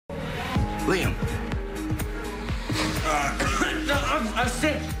Liam. No, I'm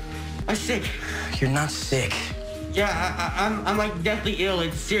sick. I'm sick. You're not sick. Yeah, I'm like deathly ill.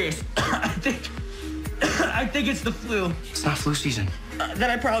 It's serious. I think it's the flu. It's not flu season. Then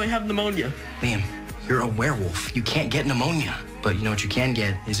I probably have pneumonia. Liam, you're a werewolf. You can't get pneumonia. But you know what you can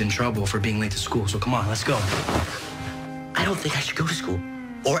get is in trouble for being late to school. So come on, let's go. I don't think I should go to school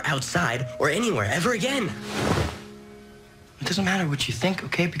or outside or anywhere ever again. It doesn't matter what you think,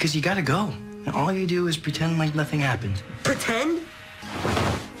 okay? Because you gotta go. And all you do is pretend like nothing happened. Pretend?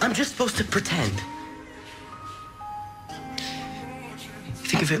 I'm just supposed to pretend.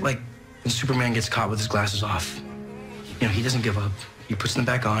 Think of it like when Superman gets caught with his glasses off. You know, he doesn't give up. He puts them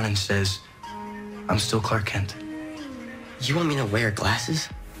back on and says, I'm still Clark Kent. You want me to wear glasses?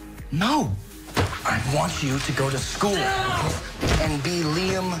 No. I want you to go to school and be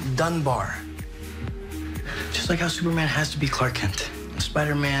Liam Dunbar. Just like how Superman has to be Clark Kent, and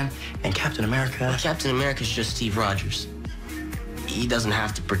Spider-Man, and Captain America. Well, Captain America's just Steve Rogers. He doesn't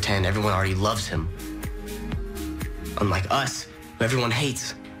have to pretend. Everyone already loves him. Unlike us, who everyone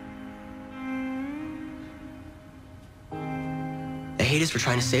hates. They hate us for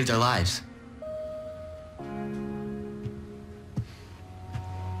trying to save their lives.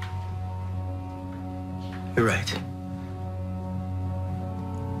 You're right.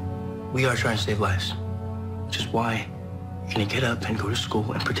 We are trying to save lives. Which is why you're gonna get up and go to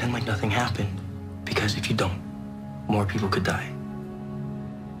school and pretend like nothing happened. Because if you don't, more people could die.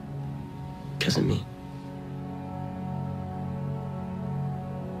 Because of me.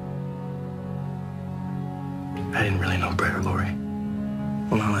 I didn't really know Brett or Lori.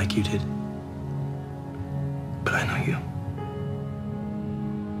 Well, not like you did. But I know you.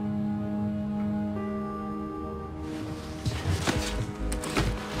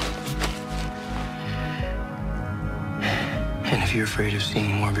 And if you're afraid of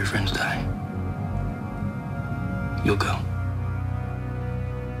seeing more of your friends die, you'll go.